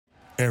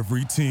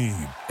Every team,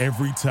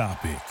 every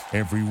topic,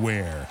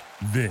 everywhere.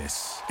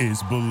 This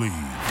is Believe.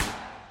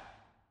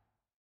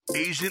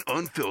 Asian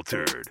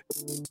Unfiltered,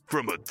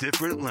 from a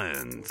different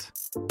lens.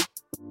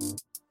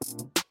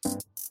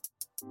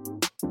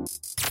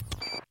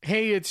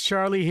 Hey, it's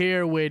Charlie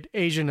here with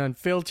Asian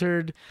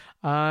Unfiltered.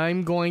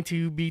 I'm going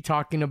to be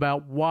talking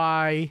about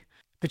why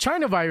the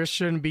China virus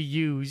shouldn't be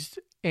used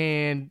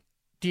and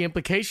the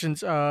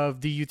implications of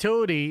the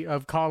utility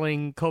of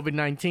calling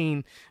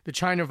COVID-19 the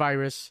China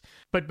virus.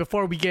 But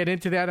before we get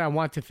into that, I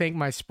want to thank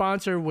my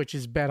sponsor, which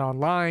is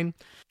BetOnline.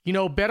 You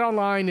know,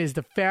 BetOnline is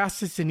the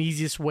fastest and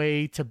easiest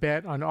way to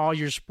bet on all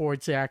your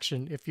sports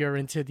action. If you're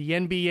into the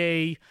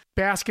NBA,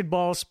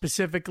 basketball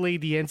specifically,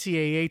 the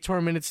NCAA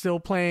tournament is still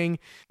playing,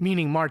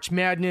 meaning March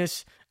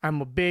Madness. I'm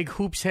a big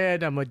hoops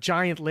head. I'm a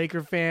giant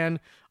Laker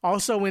fan.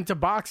 Also into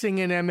boxing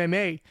and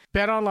MMA.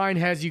 BetOnline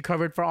has you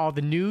covered for all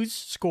the news,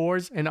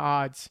 scores, and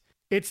odds.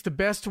 It's the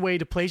best way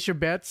to place your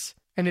bets,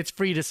 and it's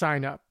free to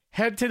sign up.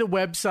 Head to the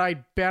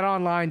website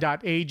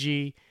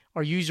betonline.ag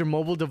or use your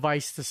mobile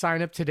device to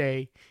sign up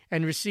today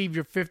and receive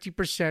your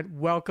 50%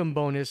 welcome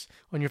bonus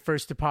on your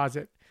first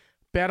deposit.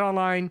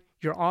 BetOnline,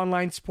 your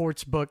online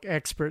sportsbook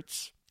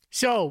experts.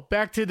 So,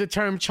 back to the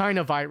term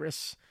China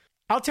virus.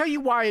 I'll tell you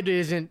why it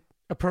isn't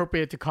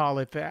appropriate to call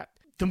it that.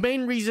 The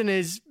main reason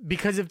is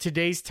because of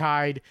today's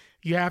tide,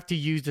 you have to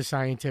use the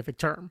scientific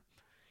term.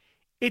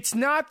 It's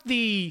not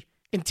the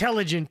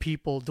intelligent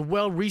people, the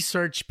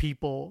well-researched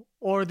people,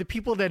 or the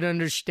people that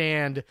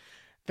understand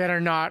that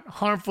are not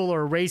harmful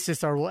or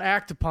racist or will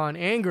act upon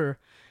anger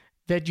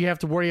that you have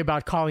to worry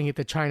about calling it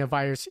the China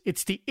virus.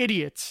 It's the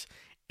idiots.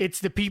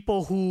 It's the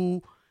people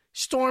who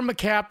storm a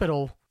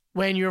Capitol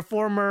when your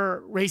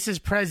former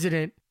racist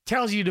president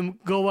tells you to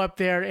go up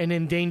there and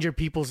endanger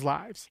people's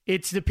lives.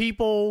 It's the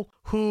people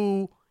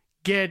who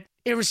get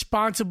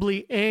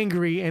irresponsibly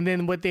angry, and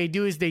then what they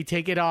do is they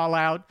take it all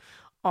out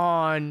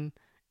on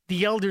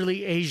the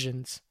elderly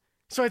Asians.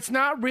 So it's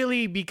not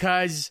really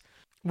because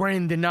we're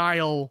in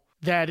denial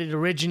that it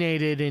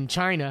originated in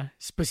China,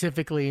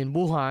 specifically in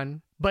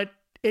Wuhan, but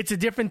it's a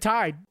different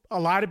tide. A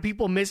lot of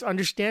people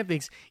misunderstand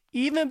things.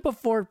 Even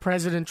before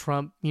President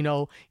Trump, you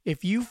know,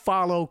 if you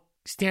follow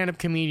stand-up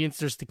comedians,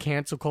 there's the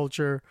cancel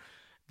culture.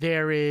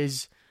 There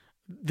is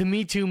the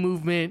Me Too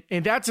movement,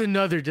 and that's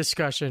another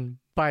discussion,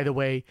 by the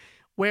way,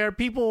 where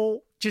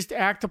people just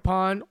act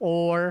upon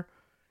or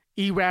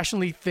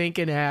irrationally think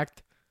and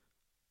act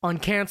on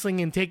canceling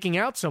and taking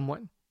out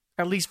someone,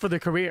 at least for their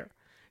career.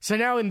 So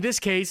now in this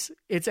case,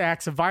 it's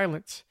acts of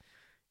violence.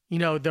 You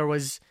know, there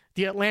was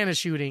the Atlanta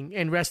shooting,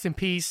 and rest in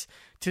peace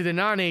to the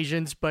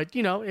non-Asians, but,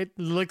 you know, it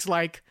looks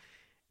like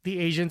the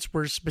Asians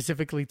were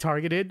specifically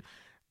targeted.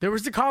 There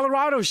was the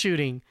Colorado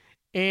shooting,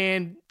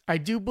 and I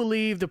do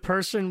believe the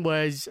person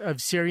was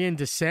of Syrian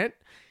descent,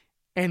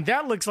 and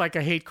that looks like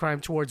a hate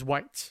crime towards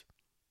whites.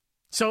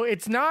 So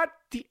it's not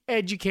the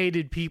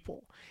educated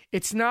people.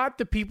 It's not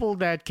the people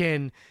that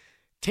can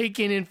take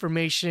in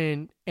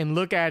information and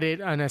look at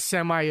it on a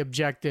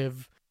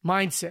semi-objective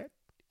mindset.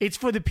 It's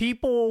for the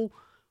people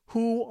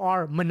who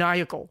are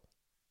maniacal.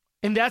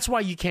 And that's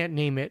why you can't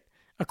name it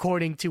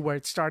according to where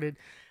it started.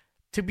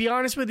 To be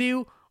honest with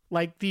you,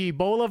 like the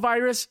Ebola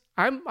virus,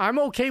 I'm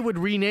okay with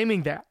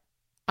renaming that.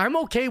 I'm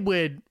okay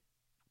with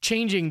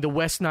changing the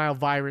West Nile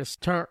virus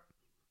term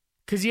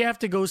because you have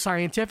to go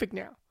scientific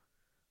now.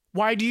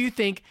 Why do you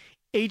think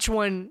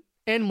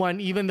H1N1,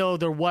 even though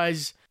there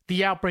was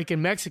the outbreak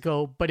in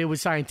Mexico, but it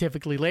was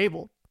scientifically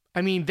labeled?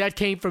 I mean, that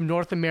came from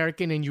North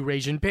American and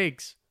Eurasian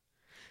pigs.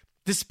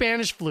 The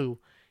Spanish flu,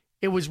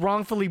 it was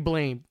wrongfully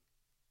blamed.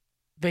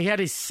 They had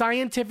a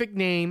scientific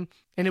name,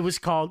 and it was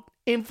called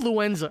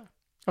influenza.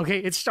 Okay,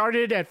 it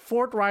started at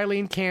Fort Riley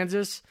in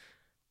Kansas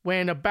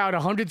when about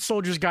 100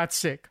 soldiers got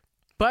sick.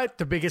 But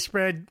the biggest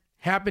spread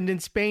happened in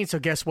Spain, so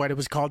guess what? It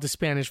was called the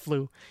Spanish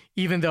flu,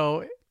 even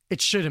though it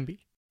shouldn't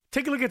be.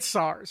 Take a look at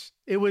SARS.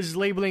 It was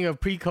labeling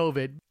of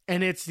pre-COVID,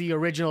 and it's the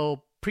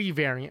original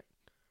pre-variant,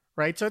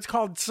 right? So it's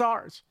called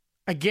SARS.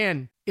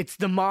 Again, it's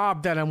the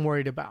mob that I'm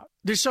worried about.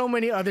 There's so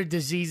many other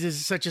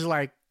diseases such as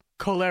like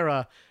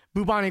cholera,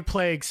 bubonic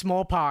plague,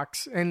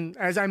 smallpox, and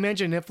as I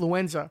mentioned,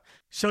 influenza.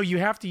 So you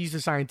have to use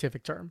the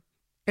scientific term.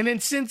 And then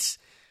since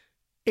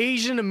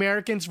Asian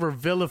Americans were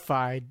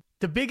vilified,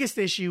 the biggest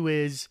issue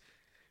is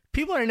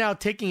people are now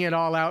taking it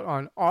all out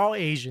on all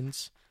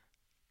Asians,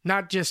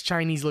 not just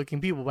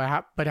Chinese-looking people,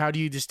 but how do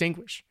you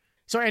distinguish?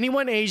 So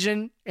anyone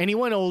Asian,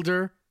 anyone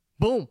older,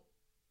 boom,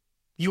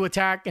 you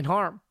attack and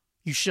harm.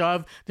 You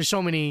shove. There's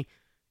so many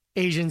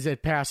Asians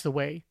that passed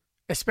away,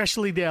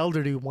 especially the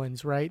elderly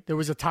ones, right? There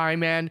was a Thai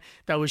man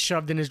that was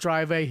shoved in his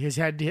driveway. His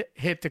head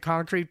hit the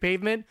concrete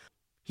pavement.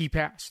 He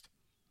passed.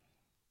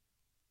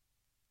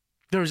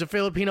 There was a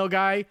Filipino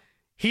guy.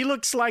 He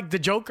looks like the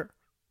Joker,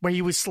 where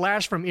he was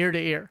slashed from ear to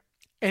ear.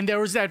 And there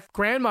was that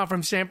grandma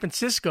from San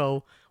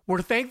Francisco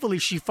where thankfully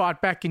she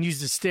fought back and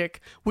used a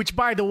stick, which,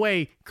 by the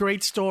way,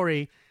 great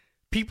story.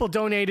 People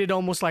donated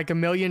almost like $1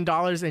 million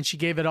and she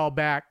gave it all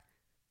back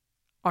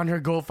on her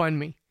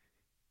GoFundMe.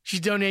 She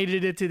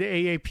donated it to the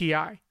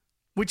AAPI,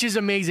 which is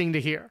amazing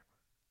to hear.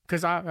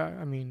 Because,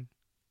 I mean,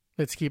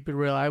 Let's keep it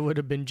real. I would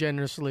have been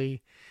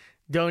generously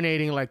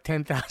donating like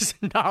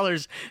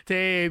 $10,000 to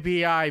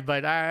AAPI,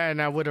 but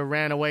I would have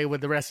ran away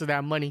with the rest of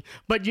that money.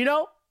 But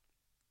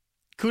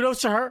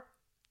kudos to her.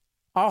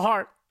 All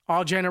heart,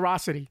 all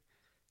generosity.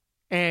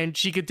 And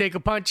she could take a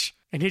punch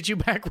and hit you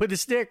back with a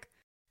stick.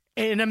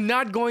 And I'm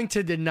not going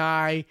to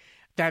deny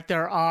that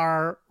there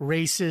are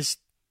racist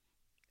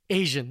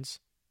Asians,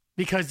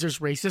 because there's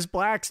racist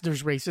blacks,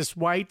 there's racist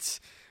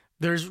whites,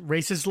 there's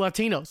racist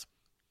Latinos.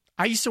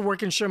 I used to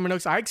work in Sherman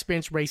Oaks. I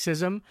experienced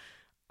racism.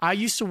 I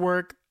used to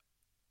work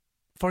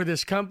for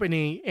this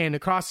company, and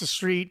across the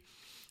street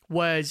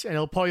was an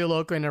El Pollo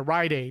Loco and a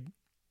Rite Aid.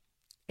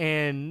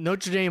 And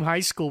Notre Dame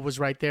High School was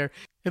right there.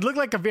 It looked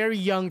like a very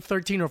young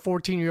 13 or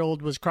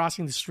 14-year-old was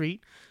crossing the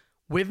street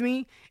with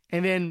me.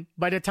 And then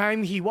by the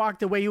time he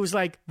walked away, he was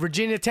like,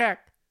 Virginia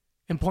Tech,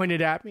 and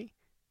pointed at me.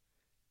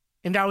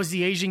 And that was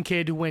the Asian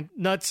kid who went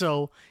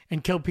nutso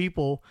and killed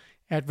people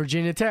at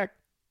Virginia Tech.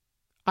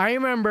 I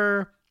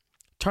remember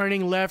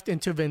turning left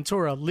into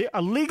Ventura,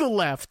 a legal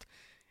left,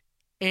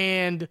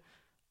 and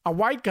a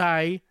white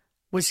guy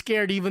was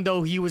scared even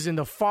though he was in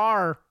the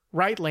far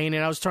right lane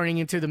and I was turning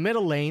into the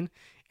middle lane,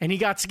 and he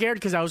got scared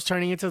because I was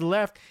turning into the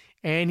left,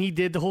 and he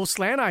did the whole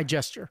slant eye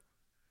gesture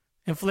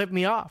and flipped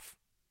me off.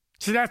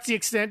 So that's the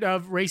extent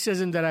of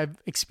racism that I've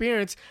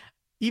experienced.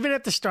 Even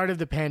at the start of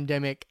the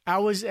pandemic, I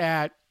was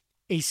at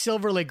a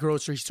Silver Lake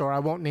grocery store. I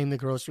won't name the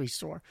grocery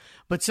store.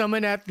 But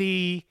someone at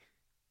the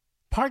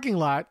parking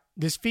lot,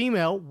 this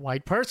female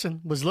white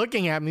person, was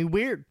looking at me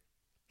weird.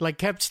 Like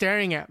kept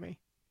staring at me.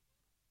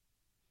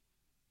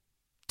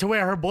 To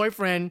where her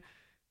boyfriend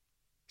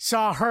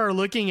saw her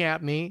looking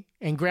at me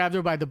and grabbed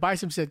her by the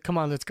bicep and said, come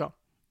on, let's go.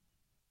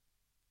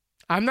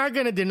 I'm not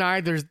going to deny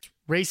there's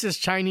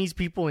racist Chinese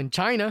people in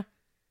China.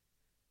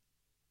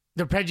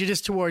 The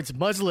prejudice towards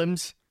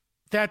Muslims,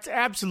 that's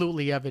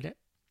absolutely evident.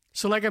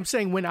 So like I'm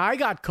saying, when I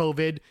got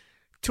COVID,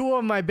 two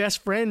of my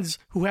best friends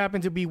who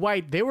happened to be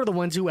white, they were the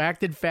ones who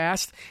acted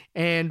fast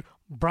and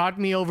brought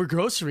me over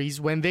groceries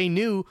when they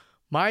knew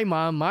my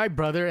mom, my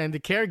brother, and the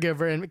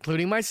caregiver,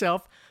 including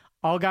myself,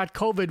 all got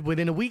COVID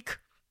within a week.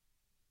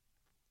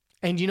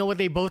 And you know what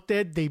they both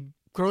did? They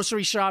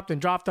grocery shopped and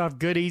dropped off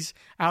goodies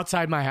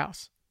outside my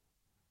house.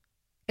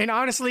 And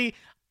honestly,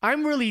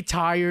 I'm really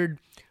tired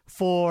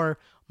for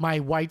my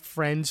white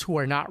friends who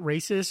are not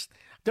racist.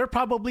 They're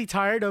probably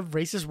tired of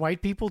racist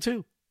white people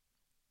too.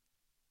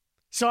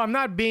 So I'm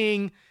not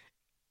being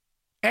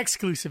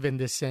exclusive in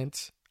this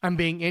sense. I'm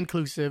being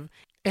inclusive.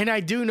 And I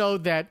do know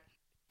that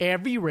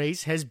every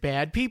race has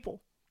bad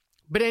people.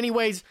 But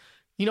anyways,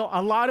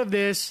 a lot of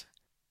this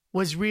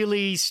was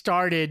really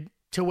started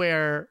to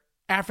where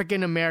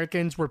African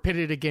Americans were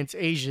pitted against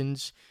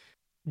Asians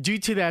due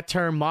to that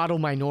term model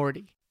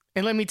minority.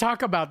 And let me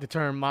talk about the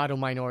term model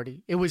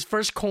minority. It was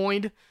first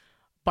coined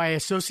by a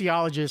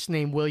sociologist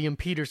named William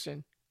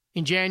Peterson.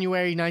 In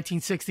January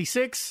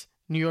 1966,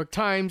 New York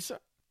Times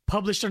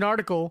published an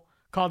article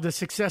called The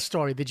Success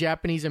Story, the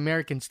Japanese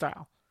American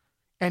Style.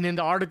 And in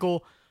the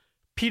article,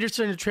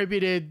 Peterson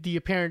attributed the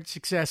apparent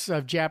success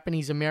of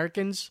Japanese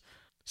Americans.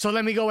 So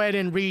let me go ahead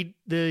and read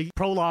the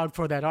prologue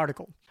for that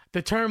article.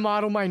 The term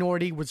model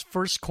minority was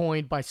first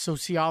coined by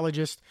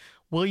sociologist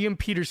William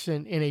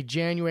Peterson in a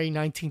January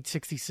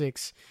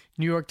 1966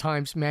 New York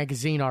Times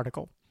Magazine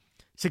article.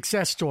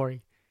 Success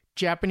Story,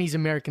 Japanese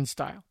American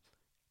Style.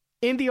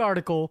 In the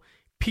article,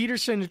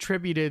 Peterson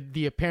attributed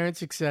the apparent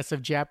success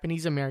of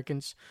Japanese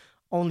Americans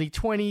only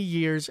 20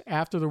 years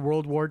after the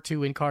World War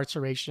II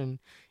incarceration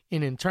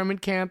in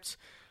internment camps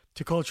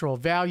to cultural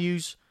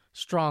values,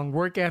 strong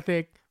work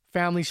ethic,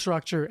 family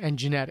structure, and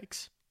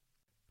genetics.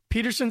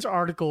 Peterson's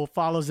article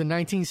follows the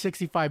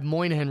 1965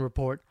 Moynihan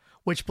Report,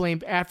 which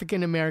blamed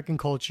African American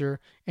culture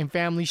and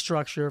family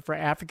structure for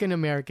African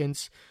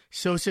Americans'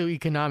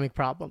 socioeconomic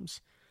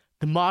problems.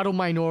 The model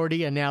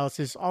minority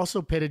analysis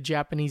also pitted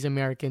Japanese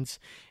Americans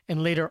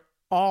and later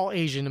all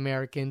Asian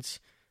Americans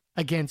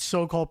against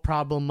so-called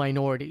problem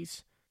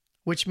minorities,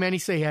 which many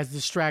say has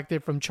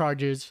distracted from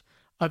charges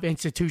of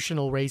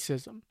institutional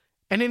racism.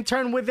 And in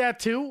turn with that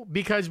too,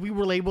 because we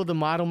were labeled the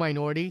model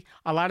minority,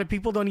 a lot of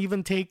people don't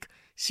even take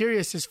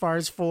serious as far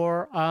as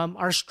for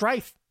our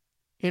strife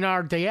in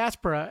our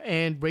diaspora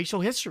and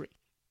racial history.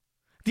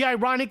 The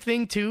ironic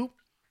thing too,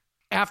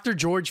 after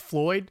George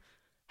Floyd,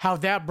 how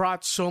that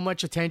brought so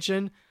much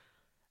attention,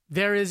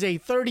 there is a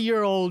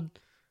 30-year-old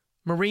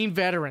Marine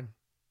veteran,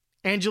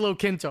 Angelo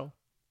Quinto.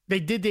 They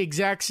did the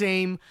exact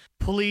same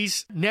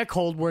police neck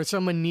hold where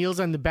someone kneels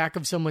on the back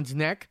of someone's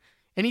neck,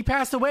 and he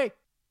passed away.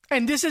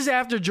 And this is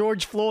after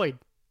George Floyd.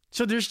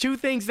 So there's two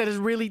things that is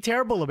really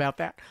terrible about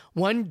that.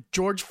 One,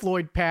 George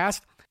Floyd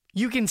passed.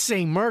 You can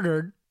say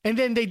murdered. And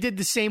then they did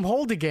the same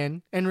hold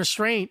again and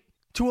restraint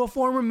to a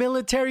former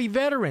military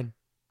veteran.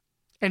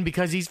 And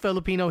because he's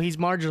Filipino, he's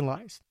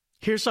marginalized.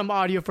 Here's some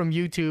audio from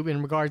YouTube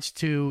in regards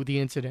to the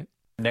incident.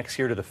 Next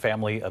here to the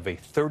family of a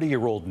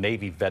 30-year-old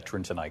Navy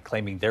veteran tonight,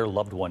 claiming their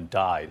loved one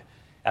died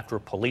after a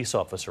police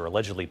officer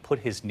allegedly put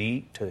his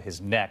knee to his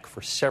neck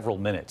for several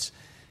minutes.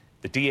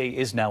 The DA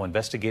is now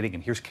investigating,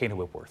 and here's Kana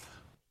Whitworth.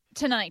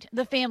 Tonight,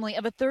 the family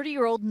of a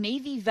 30-year-old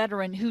Navy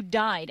veteran who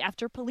died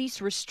after police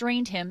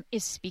restrained him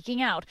is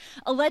speaking out,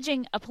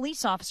 alleging a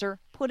police officer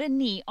put a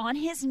knee on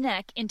his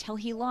neck until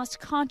he lost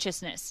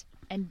consciousness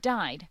and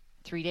died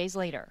 3 days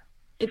later.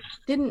 It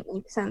didn't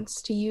make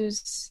sense to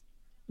use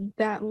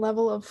that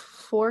level of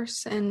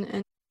force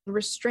and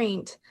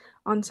restraint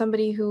on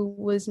somebody who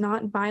was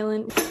not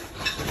violent.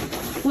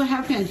 What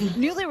happened?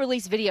 Newly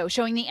released video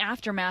showing the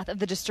aftermath of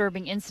the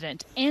disturbing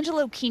incident.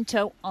 Angelo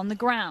Quinto on the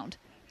ground.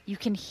 You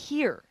can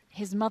hear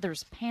his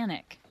mother's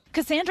panic.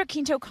 Cassandra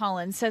Quinto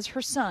Collins says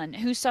her son,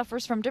 who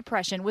suffers from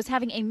depression, was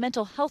having a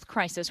mental health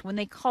crisis when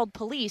they called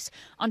police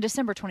on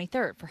December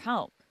 23rd for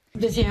help.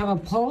 Does he have a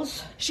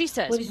pulse? She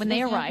says when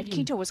they arrived,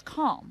 Quinto was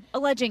calm,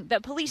 alleging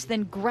that police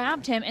then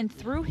grabbed him and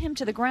threw him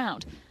to the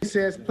ground. He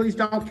says, "Please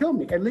don't kill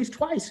me," at least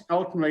twice.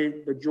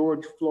 Ultimately, the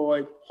George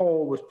Floyd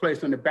pole was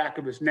placed on the back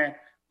of his neck,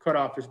 cut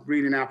off his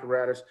breathing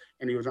apparatus,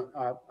 and he was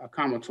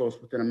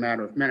comatose within a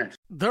matter of minutes.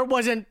 There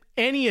wasn't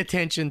any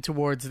attention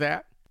towards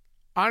that.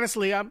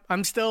 Honestly,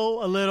 I'm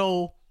still a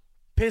little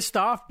pissed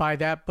off by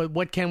that, but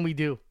what can we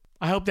do?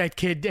 I hope that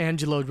kid,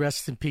 Angelo,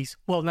 rests in peace.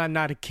 Well,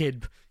 not a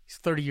kid. He's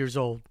 30 years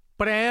old.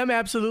 But I am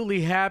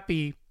absolutely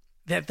happy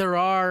that there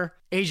are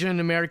Asian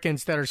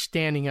Americans that are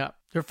standing up.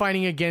 They're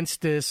fighting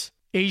against this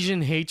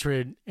Asian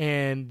hatred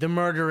and the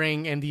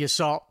murdering and the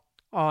assault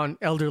on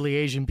elderly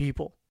Asian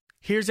people.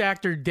 Here's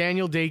actor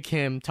Daniel Dae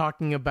Kim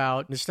talking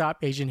about the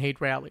Stop Asian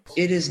Hate rallies.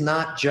 It is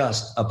not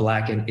just a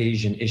Black and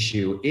Asian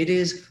issue. It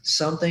is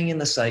something in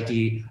the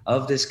psyche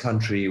of this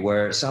country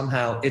where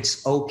somehow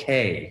it's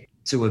okay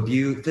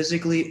to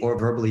physically or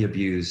verbally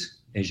abuse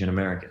Asian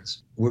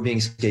Americans. We're being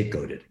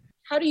scapegoated.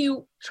 How do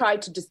you try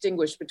to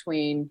distinguish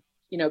between,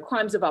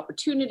 crimes of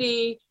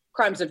opportunity,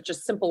 crimes of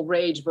just simple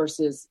rage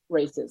versus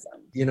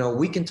racism?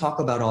 We can talk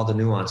about all the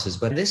nuances,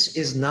 but this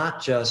is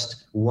not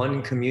just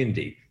one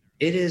community.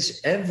 It is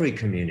every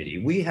community.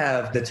 We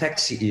have the tech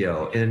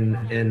CEO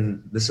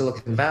in the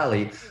Silicon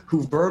Valley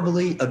who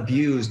verbally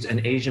abused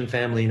an Asian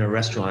family in a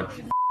restaurant.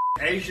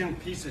 Asian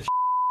piece of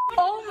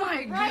Oh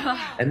my God.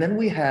 And then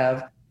we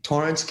have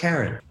Torrance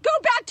Karen. Go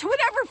back to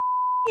whatever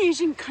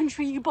Asian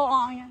country you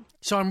belong in.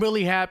 So I'm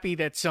really happy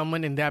that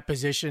someone in that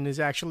position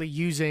is actually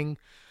using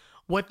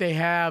what they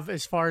have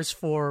as far as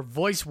for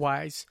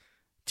voice-wise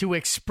to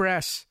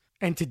express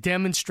and to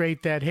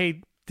demonstrate that,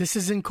 hey, this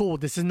isn't cool.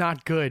 This is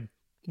not good.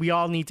 We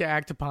all need to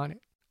act upon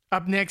it.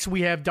 Up next,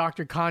 we have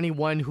Dr. Connie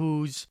Won,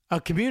 who's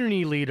a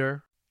community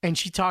leader, and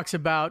she talks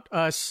about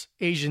us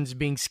Asians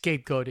being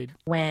scapegoated.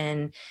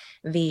 When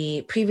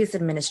the previous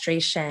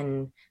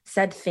administration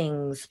said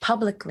things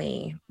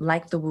publicly,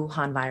 like the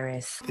Wuhan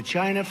virus, the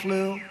China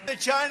flu, the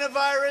China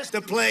virus,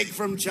 the plague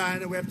from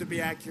China, we have to be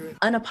accurate.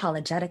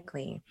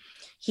 Unapologetically,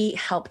 he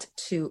helped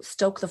to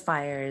stoke the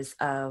fires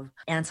of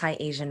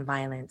anti-Asian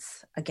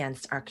violence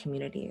against our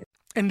communities.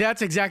 And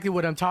that's exactly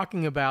what I'm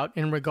talking about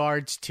in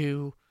regards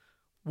to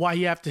why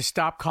you have to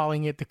stop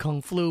calling it the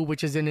Kung flu,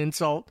 which is an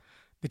insult,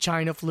 the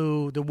China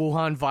flu, the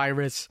Wuhan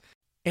virus.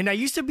 And I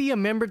used to be a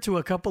member to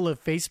a couple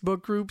of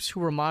Facebook groups who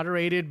were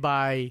moderated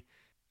by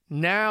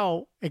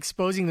now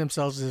exposing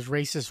themselves as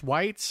racist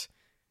whites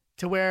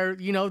to where,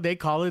 they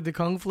call it the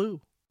Kung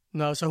flu.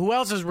 No, so who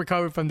else has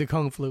recovered from the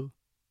Kung flu?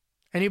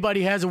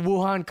 Anybody has a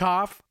Wuhan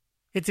cough?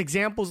 It's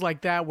examples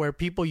like that where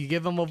people, you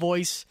give them a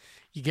voice,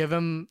 you give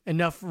them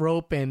enough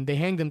rope and they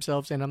hang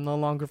themselves, and I'm no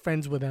longer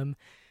friends with them.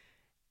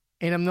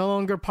 And I'm no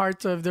longer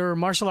part of their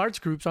martial arts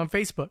groups on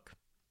Facebook.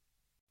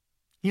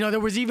 There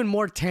was even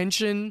more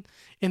tension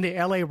in the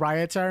LA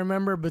riots, I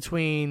remember,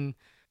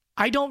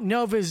 I don't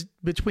know if it's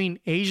between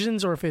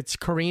Asians or if it's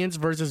Koreans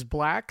versus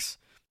blacks.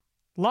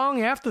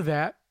 Long after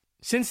that,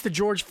 since the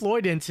George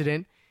Floyd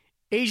incident,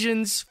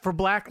 Asians for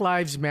Black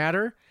Lives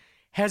Matter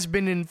has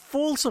been in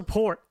full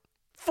support,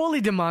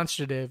 fully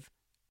demonstrative,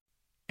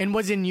 and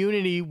was in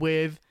unity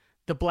with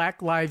the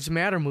Black Lives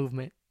Matter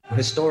movement.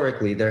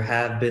 Historically, there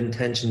have been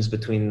tensions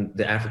between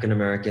the African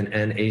American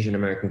and Asian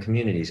American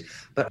communities,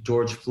 but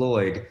George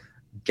Floyd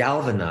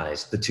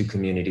galvanized the two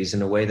communities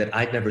in a way that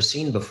I'd never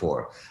seen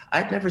before.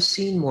 I'd never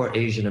seen more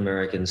Asian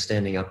Americans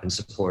standing up in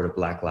support of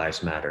Black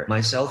Lives Matter,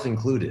 myself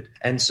included.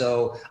 And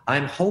so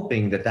I'm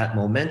hoping that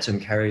momentum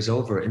carries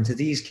over into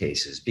these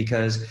cases,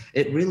 because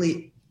it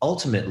really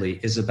ultimately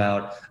is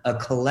about a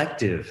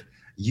collective,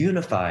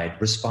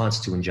 unified response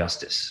to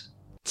injustice.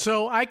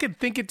 So I could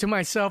think it to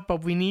myself,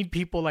 but we need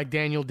people like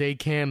Daniel Dae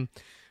Kim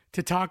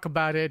to talk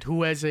about it,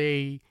 who has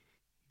a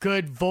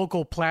good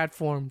vocal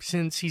platform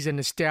since he's an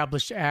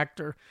established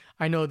actor.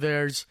 I know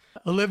there's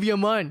Olivia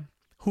Munn,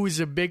 who is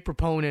a big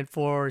proponent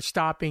for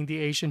stopping the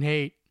Asian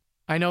hate.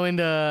 I know on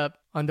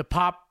the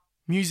pop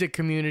music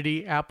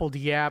community, Apple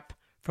Diap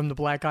from the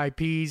Black Eyed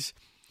Peas,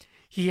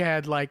 he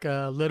had like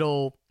a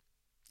little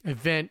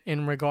event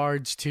in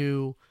regards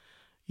to,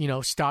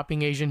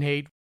 stopping Asian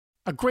hate.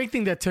 A great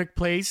thing that took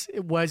place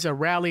was a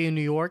rally in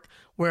New York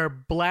where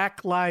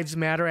Black Lives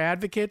Matter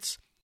advocates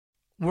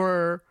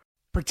were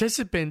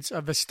participants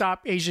of a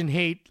Stop Asian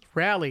Hate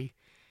rally.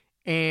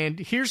 And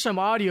here's some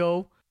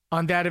audio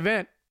on that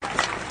event.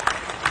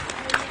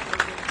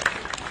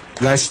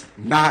 Let's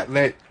not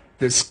let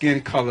the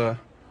skin color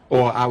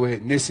or our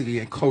ethnicity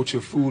and culture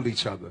fool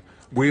each other.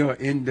 We are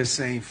in the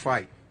same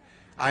fight.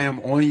 I am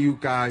on you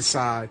guys'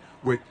 side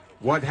with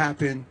what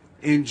happened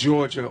in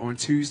Georgia on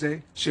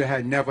Tuesday should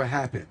have never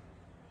happened.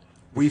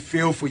 We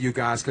feel for you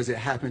guys because it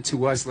happened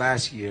to us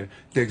last year.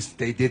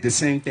 They did the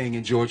same thing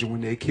in Georgia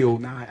when they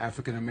killed 9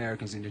 African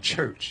Americans in the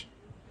church.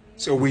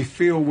 So we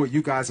feel what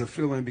you guys are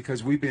feeling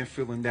because we've been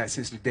feeling that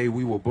since the day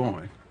we were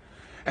born.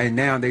 And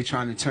now they're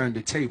trying to turn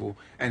the table,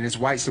 and it's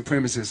white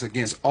supremacists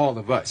against all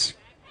of us.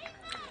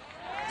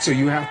 So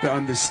you have to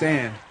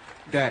understand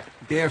that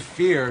their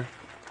fear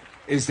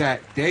is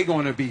that they're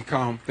going to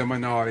become the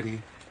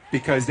minority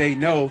because they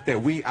know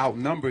that we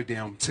outnumber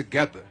them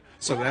together.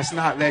 So let's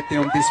not let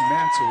them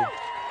dismantle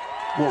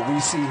what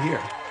we see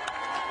here.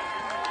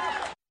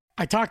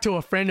 I talked to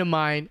a friend of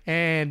mine,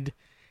 and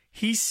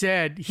he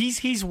said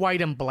he's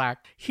white and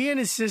black. He and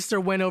his sister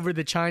went over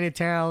to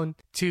Chinatown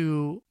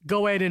to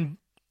go ahead and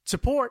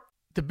support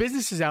the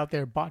businesses out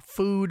there, bought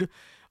food,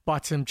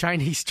 bought some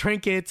Chinese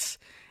trinkets,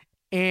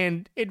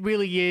 and it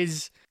really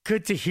is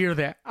good to hear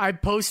that. I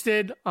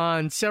posted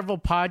on several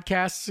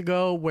podcasts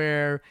ago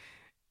where,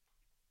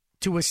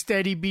 to a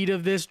steady beat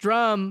of this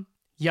drum,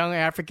 young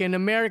African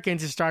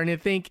Americans are starting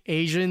to think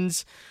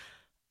Asians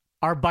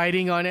are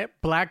biting on it,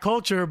 black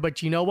culture.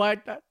 But you know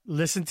what?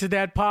 Listen to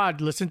that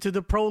pod. Listen to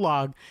the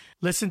prologue.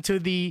 Listen to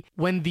the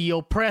When the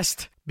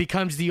Oppressed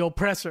Becomes the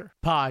Oppressor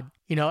pod.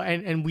 You know,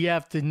 and we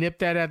have to nip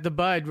that at the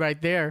bud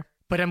right there.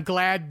 But I'm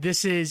glad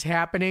this is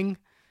happening.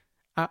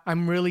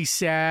 I'm really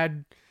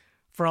sad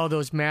for all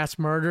those mass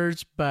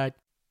murders, but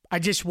I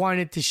just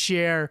wanted to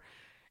share,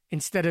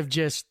 instead of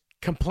just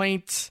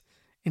complaints,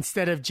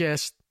 instead of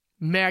just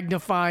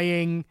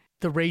magnifying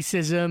the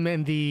racism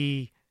and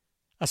the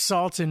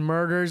assaults and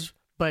murders,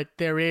 but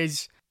there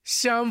is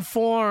some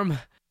form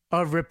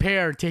of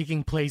repair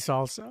taking place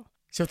also.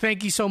 So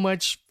thank you so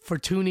much for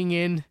tuning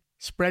in.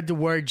 Spread the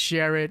word,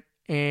 share it,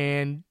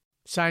 and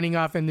signing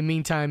off in the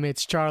meantime,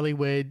 it's Charlie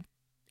with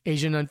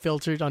Asian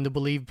Unfiltered on the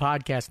Believe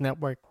Podcast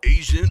Network.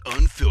 Asian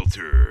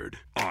Unfiltered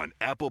on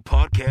Apple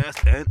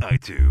Podcasts and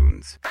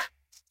iTunes.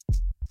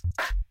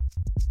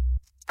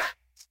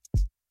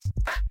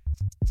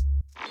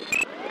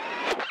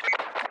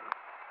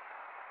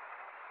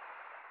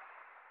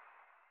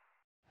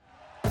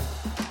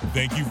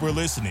 Thank you for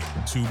listening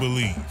to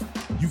Believe.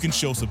 You can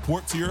show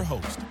support to your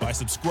host by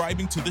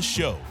subscribing to the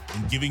show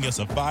and giving us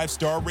a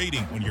 5-star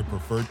rating on your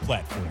preferred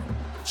platform.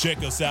 Check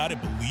us out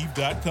at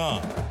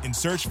Believe.com and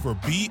search for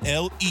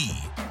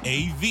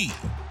BLEAV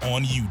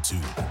on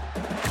YouTube.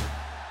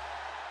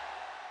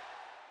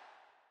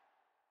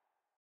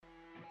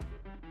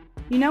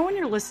 You know when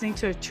you're listening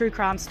to a true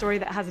crime story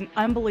that has an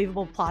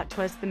unbelievable plot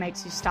twist that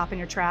makes you stop in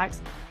your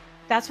tracks?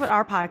 That's what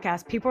our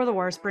podcast, People Are the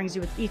Worst, brings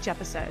you with each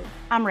episode.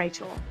 I'm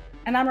Rachel.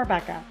 And I'm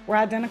Rebecca. We're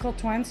identical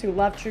twins who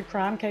love true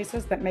crime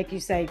cases that make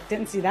you say,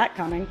 didn't see that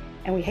coming,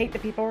 and we hate the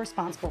people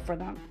responsible for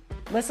them.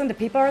 Listen to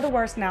People Are the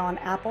Worst now on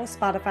Apple,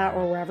 Spotify,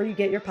 or wherever you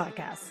get your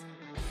podcasts.